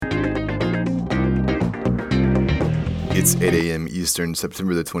It's 8 a.m. Eastern,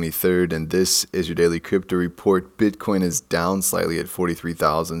 September the 23rd, and this is your daily crypto report. Bitcoin is down slightly at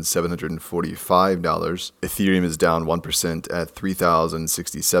 $43,745. Ethereum is down 1% at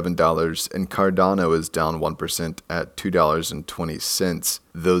 $3,067, and Cardano is down 1% at $2.20.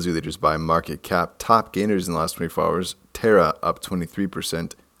 Those are leaders by market cap. Top gainers in the last 24 hours, Terra up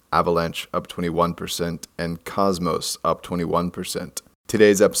 23%, Avalanche up 21%, and Cosmos up 21%.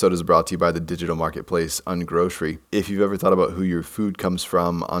 Today's episode is brought to you by the digital marketplace Ungrocery. If you've ever thought about who your food comes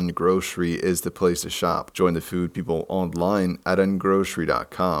from, Ungrocery is the place to shop. Join the food people online at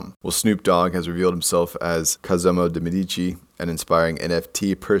ungrocery.com. Well, Snoop Dogg has revealed himself as Cozomo de Medici, an inspiring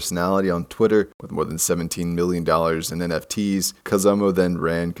NFT personality on Twitter with more than $17 million in NFTs. Cozomo then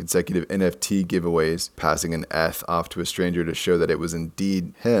ran consecutive NFT giveaways, passing an ETH off to a stranger to show that it was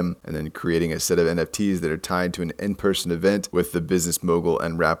indeed him, and then creating a set of NFTs that are tied to an in-person event with the business mogul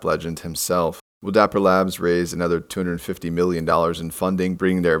and rap legend himself. Well, Dapper Labs raised another $250 million in funding,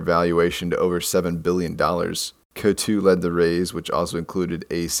 bringing their valuation to over $7 billion. Co2 led the raise, which also included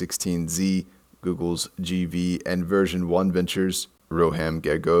A16Z, Google's GV, and version 1 ventures. Roham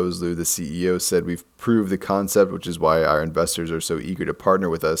Gagozlu, the CEO, said, "We've proved the concept, which is why our investors are so eager to partner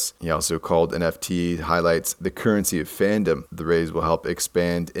with us." He also called NFT highlights the currency of fandom. The raise will help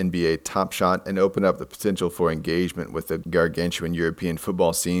expand NBA Top Shot and open up the potential for engagement with the gargantuan European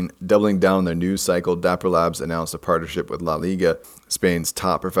football scene. Doubling down on their news cycle, Dapper Labs announced a partnership with La Liga, Spain's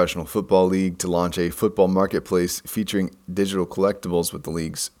top professional football league, to launch a football marketplace featuring digital collectibles with the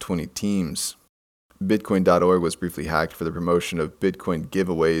league's 20 teams. Bitcoin.org was briefly hacked for the promotion of Bitcoin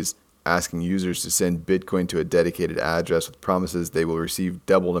giveaways, asking users to send Bitcoin to a dedicated address with promises they will receive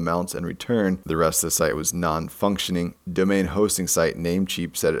doubled amounts in return. The rest of the site was non-functioning. Domain hosting site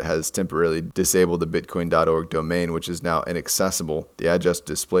Namecheap said it has temporarily disabled the Bitcoin.org domain, which is now inaccessible. The address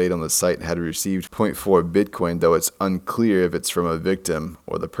displayed on the site had received 0.4 Bitcoin, though it's unclear if it's from a victim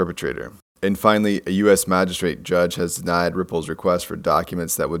or the perpetrator. And finally, a U.S. magistrate judge has denied Ripple's request for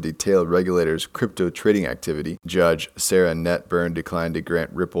documents that would detail regulators' crypto trading activity. Judge Sarah Netburn declined to grant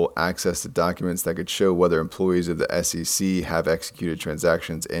Ripple access to documents that could show whether employees of the SEC have executed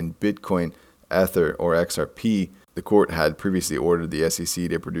transactions in Bitcoin, Ether, or XRP. The court had previously ordered the SEC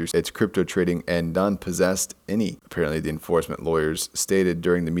to produce its crypto trading and none possessed any. Apparently, the enforcement lawyers stated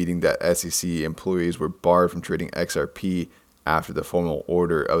during the meeting that SEC employees were barred from trading XRP after the formal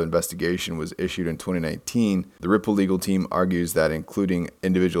order of investigation was issued in 2019. The Ripple legal team argues that including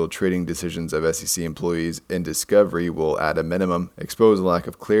individual trading decisions of SEC employees in discovery will, at a minimum, expose a lack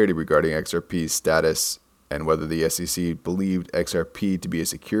of clarity regarding XRP's status and whether the SEC believed XRP to be a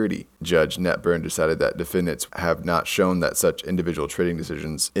security. Judge Netburn decided that defendants have not shown that such individual trading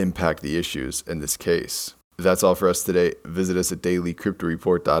decisions impact the issues in this case. That's all for us today. Visit us at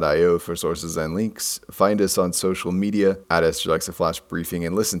dailycryptoreport.io for sources and links. Find us on social media, add us to Alexa Flash Briefing,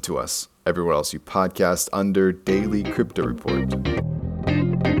 and listen to us everywhere else you podcast under Daily Crypto Report.